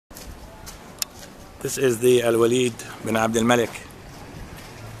This is the Waleed bin Malek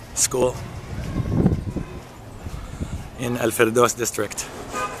school in Al-Firdaus district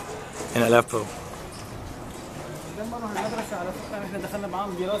in Aleppo.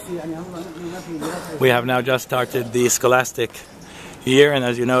 We have now just started the scholastic year, and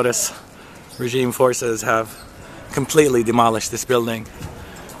as you notice, regime forces have completely demolished this building,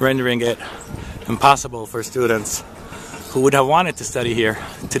 rendering it impossible for students who would have wanted to study here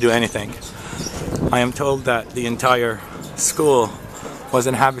to do anything. I am told that the entire school was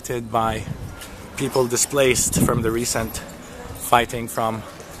inhabited by people displaced from the recent fighting from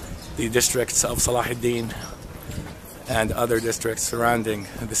the districts of Salahuddin and other districts surrounding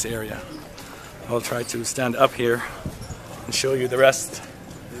this area. I'll try to stand up here and show you the rest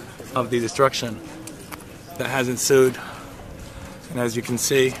of the destruction that has ensued. And as you can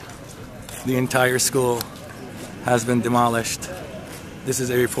see, the entire school has been demolished. This is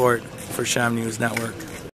a report for Sham News Network.